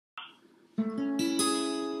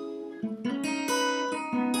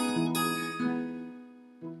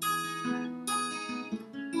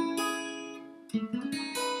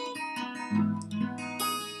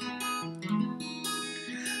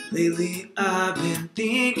Lately I've been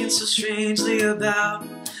thinking so strangely about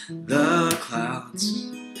the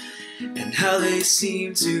clouds and how they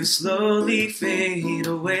seem to slowly fade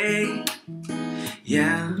away.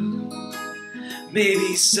 Yeah,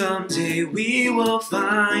 maybe someday we will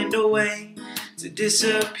find a way to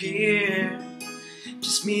disappear,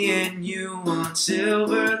 just me and you on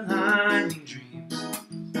silver lining dreams.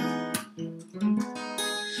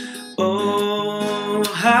 Oh,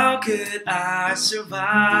 how could I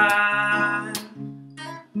survive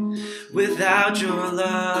without your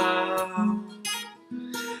love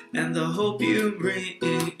and the hope you bring?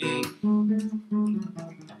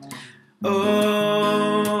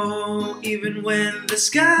 Oh, even when the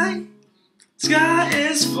sky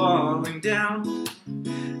is falling down,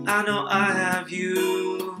 I know I have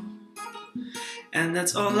you, and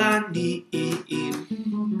that's all I need.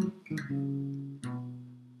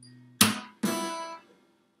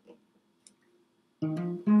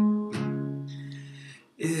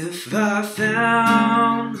 If I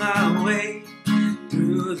found my way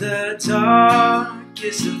through the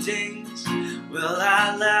darkest of days, will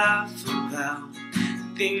I laugh about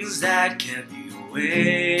things that kept you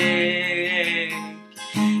awake?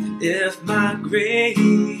 And if my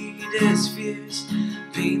greatest fears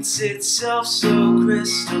paints itself so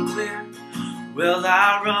crystal clear, will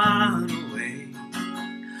I run away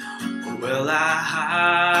or will I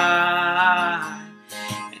hide?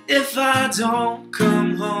 If I don't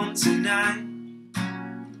come home tonight,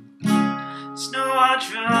 just know I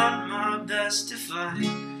tried my best to find.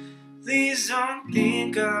 Please don't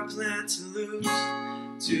think I plan to lose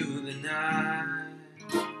to the night.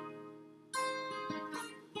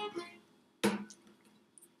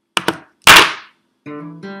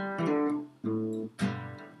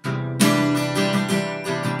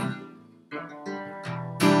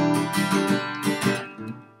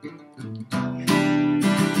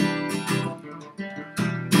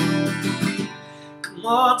 Come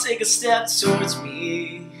on, take a step towards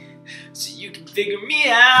me so you can figure me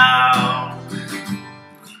out.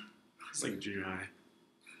 It's like junior high.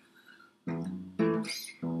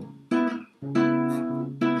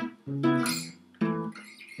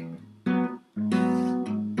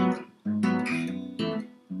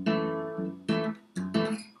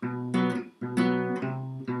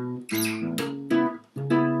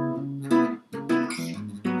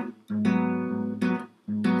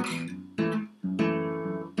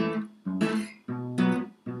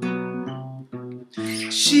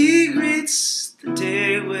 She greets the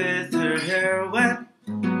day with her hair wet.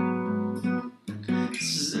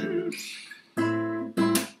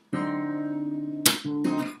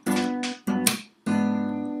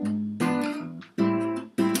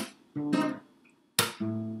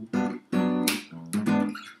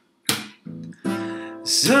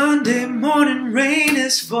 Sunday morning rain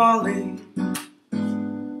is falling.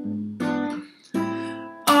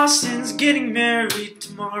 Austin's getting married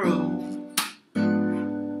tomorrow.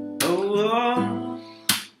 Oh,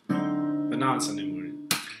 but not Sunday morning.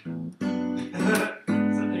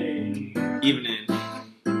 Sunday evening.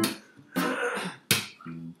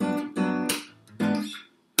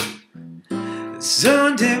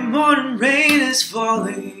 Sunday morning rain is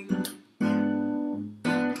falling.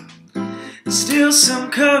 Still some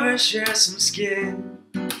covers share some skin,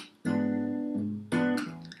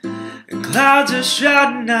 and clouds are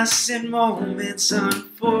shrouding us in moments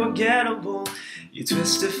unforgettable. You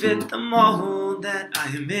twist to fit the mold that I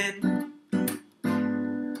am in,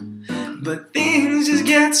 but things just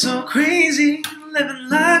get so crazy. Living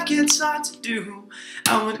life gets hard to do.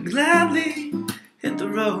 I would gladly hit the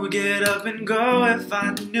road, get up and go if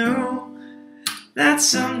I knew that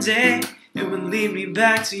someday it would lead me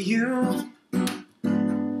back to you.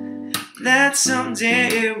 That someday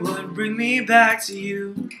it would bring me back to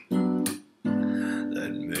you.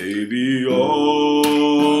 That may be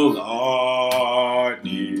all I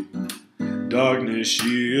need. Darkness,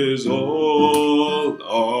 she is all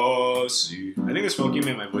I see. I think the smoking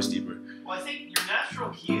made my voice deeper. Well, I think your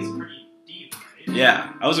natural key is pretty deep, right?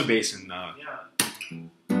 Yeah, I was a bass in Yeah.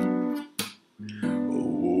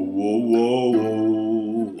 whoa, whoa, whoa,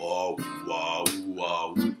 whoa, whoa, whoa,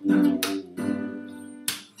 whoa.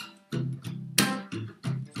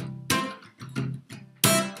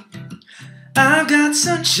 I've got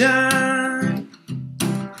sunshine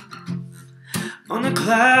on a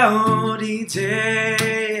cloudy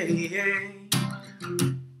day.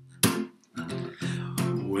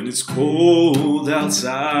 When it's cold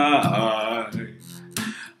outside,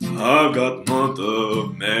 I've got Mother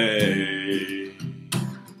May.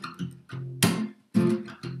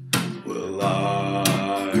 Well,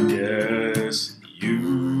 I guess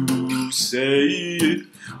you say it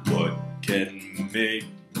can make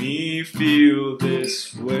me feel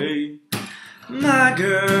this way. My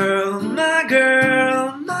girl, my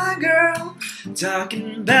girl, my girl,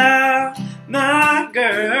 talking about my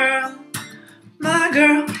girl, my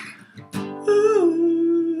girl. Ooh.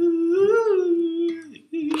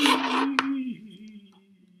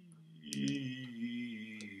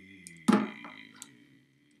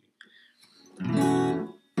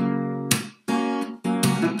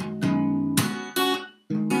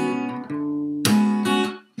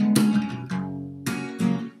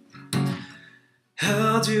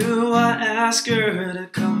 How do I ask her to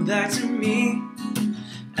come back to me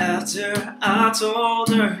after I told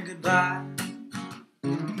her goodbye?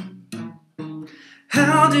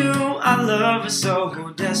 How do I love her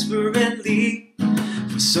so desperately?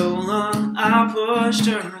 For so long I pushed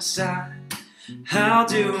her aside. How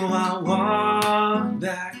do I walk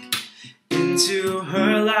back into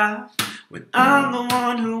her life when I'm the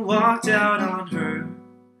one who walked out on her?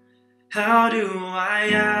 How do I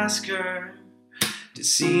ask her to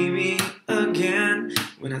see me again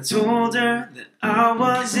when I told her that I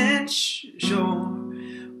wasn't sure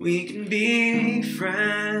we can be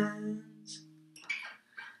friends?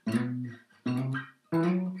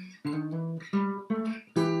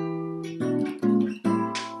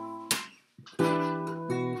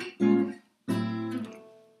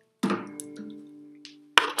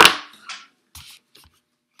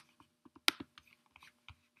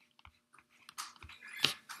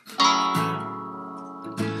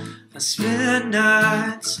 I spend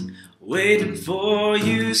nights waiting for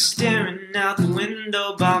you, staring out the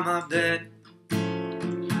window by my bed.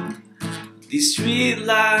 These street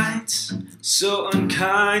lights, so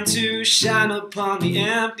unkind to shine upon the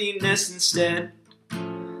emptiness instead.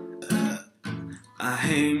 I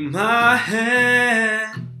hang my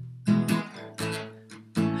head,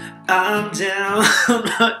 I'm down,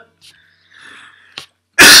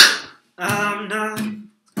 I'm not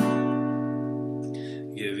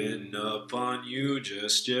giving up on you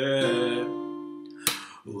just yet.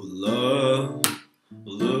 Oh love,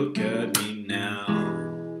 look at me now.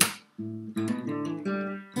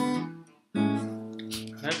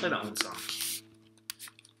 Can I play that one song?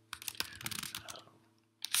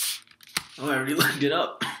 Oh, I already looked it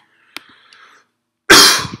up.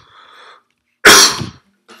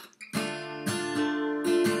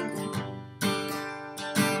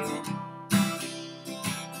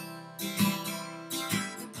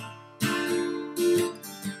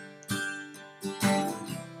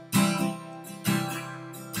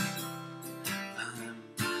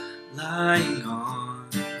 Lying on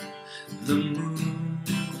the moon,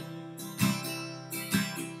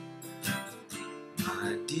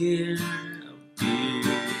 my dear, I'll be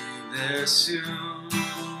there soon.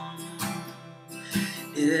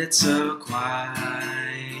 It's a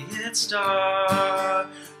quiet,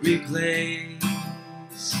 starry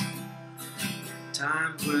place.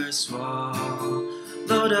 Time we're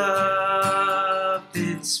swallowed up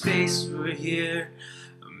in space. We're here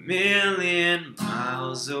 1,000,000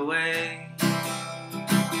 miles away.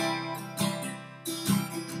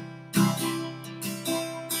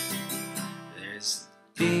 There's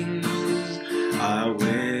things I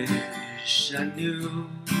wish I knew.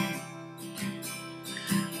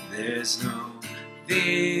 There's no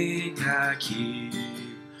thing I keep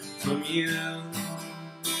from you.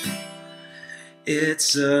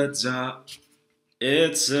 It's a dark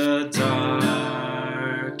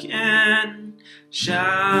and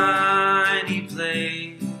shiny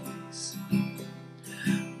place,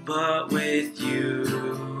 but with you,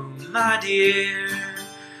 my dear,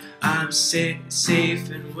 I'm safe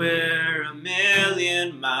and we're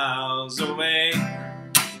 1,000,000 miles away.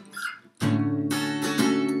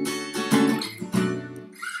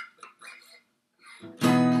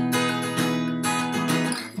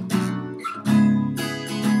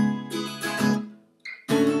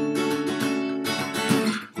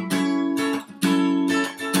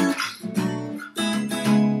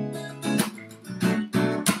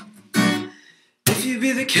 You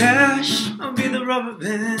be the cash, I'll be the rubber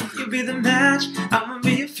band. You be the match, I'ma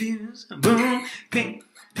be a fuse. Boom,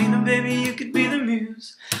 painter, baby, you could be the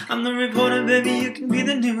muse. I'm the reporter, baby, you can be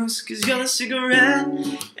the news. 'Cause you're the cigarette,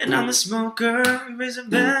 and I'm the smoker. We raise a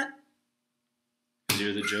bet, 'cause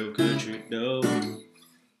you're the joker, trick dough.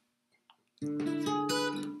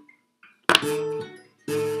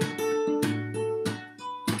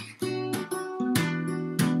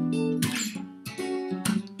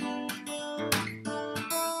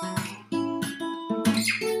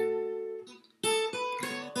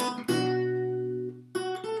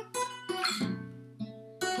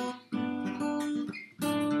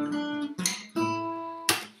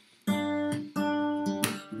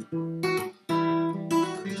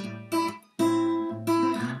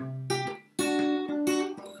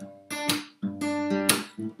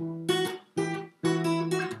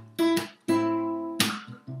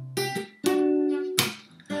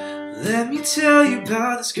 Let me tell you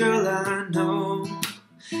about this girl I know.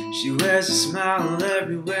 She wears a smile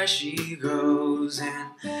everywhere she goes.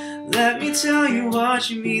 And let me tell you what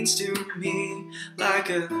she means to me, like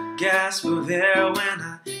a gasp of air when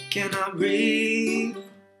I cannot breathe.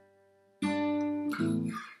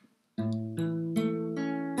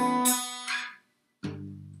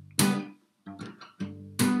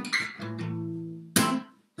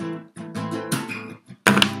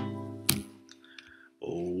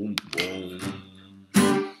 Boom, boom.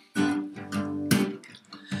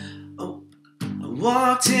 I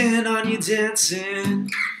walked in on you dancing,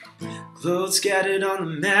 clothes scattered on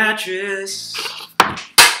the mattress. Oh,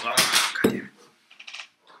 God damn it.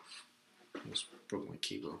 Almost broke my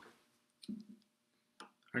keyboard.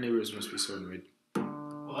 Our neighbors must be so annoyed.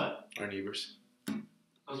 What? Our neighbors.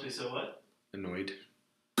 Okay, so what? Annoyed.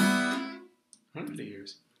 I don't know the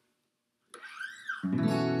ears.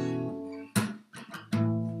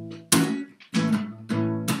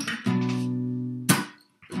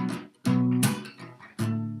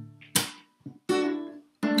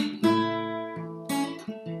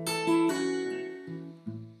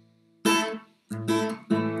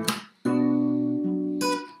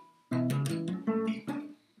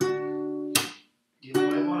 You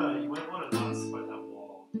might wanna not sit by that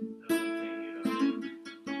wall. Now that I'm thinking about it.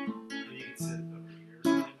 Maybe you can sit over here or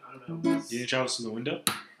something. I don't know. You didn't travel to the window?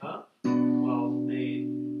 Huh? Well,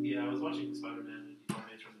 I was watching Spider-Man and you told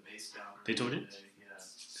me to turn the bass down. They told you? Yeah.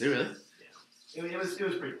 Did they really? It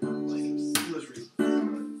was pretty cool. Like, it was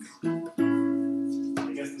reasonable.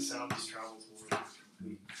 I guess the sound just travels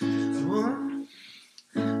more.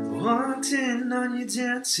 Walked in on you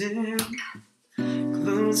dancing,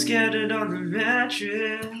 clothes scattered on the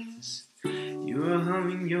mattress. You were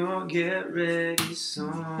humming your Get Ready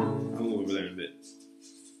song. I'll go over there in a bit.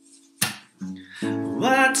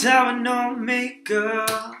 White tower, no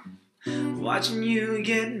makeup, watching you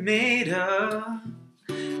get made up,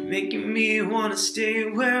 making me wanna stay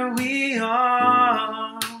where we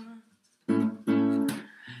are.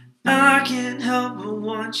 I can't help but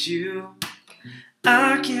want you,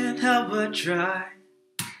 I can't help but try.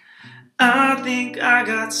 I think I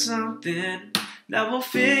got something that will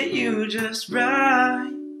fit you just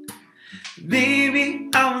right. Baby,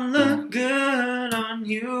 I will look good on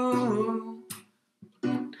you.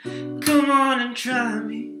 Come on and try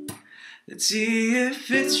me, let's see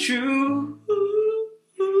if it's true.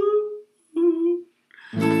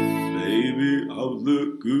 Baby, I'll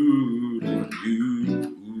look good on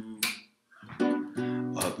you.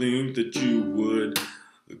 I think that you would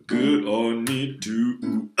look good on me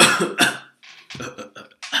too.